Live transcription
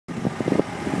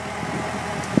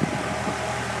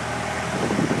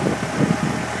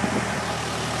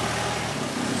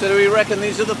So do we reckon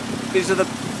these are the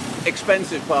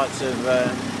expensive parts of No,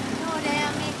 they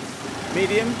are mixed.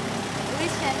 medium?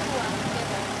 Rich and poor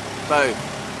together. Both.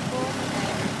 Both of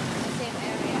them in the same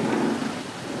area.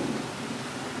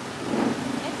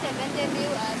 Except when they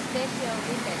build a special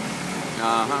village.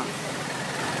 Uh-huh.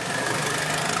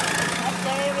 That's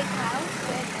very rich house.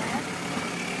 Where that?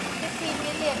 15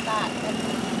 million baht.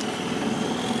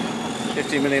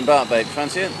 15 million baht, babe.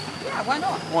 Fancy it? Yeah, why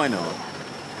not? Why not?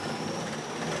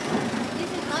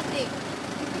 This is nothing.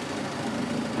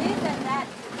 This and that.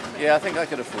 Yeah, I think I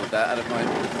could afford that out of my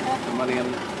money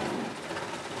and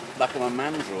back of my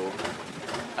mandrel.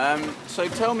 So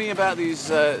tell me about these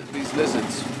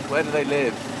lizards. Where do they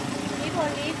live? People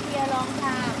live here a long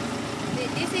time.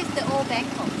 This is the old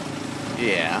Bangkok.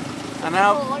 Yeah. And People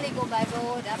how only go by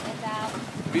road up and down.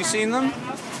 have you seen them?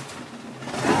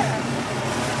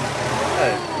 Oh.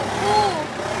 Ooh.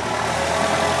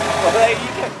 Well, there you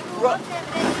go. What's that?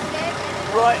 They eat dead.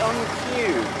 Right on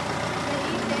cue. They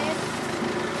eat dead.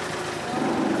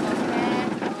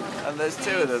 Oh, And there's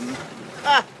two of them.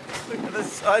 Ah! Look at the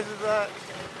size of that.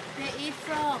 they eat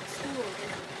frogs too.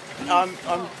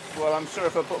 I'm sure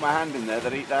if I put my hand in there,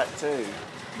 they'd eat that too.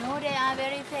 No, they are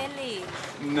very friendly.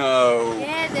 No.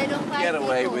 Yeah, they don't bite Get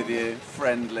away people. with you.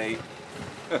 Friendly.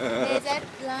 They just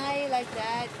lie like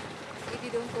that. If you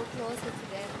don't go closer to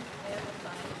them, they will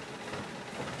bite.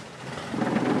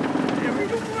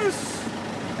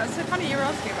 That's so funny you're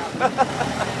asking about them.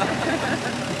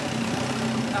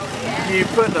 Oh, yeah. You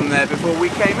put them there before we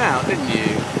came out, didn't you?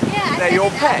 Yeah, They're I your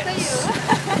said it after pets.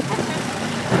 you.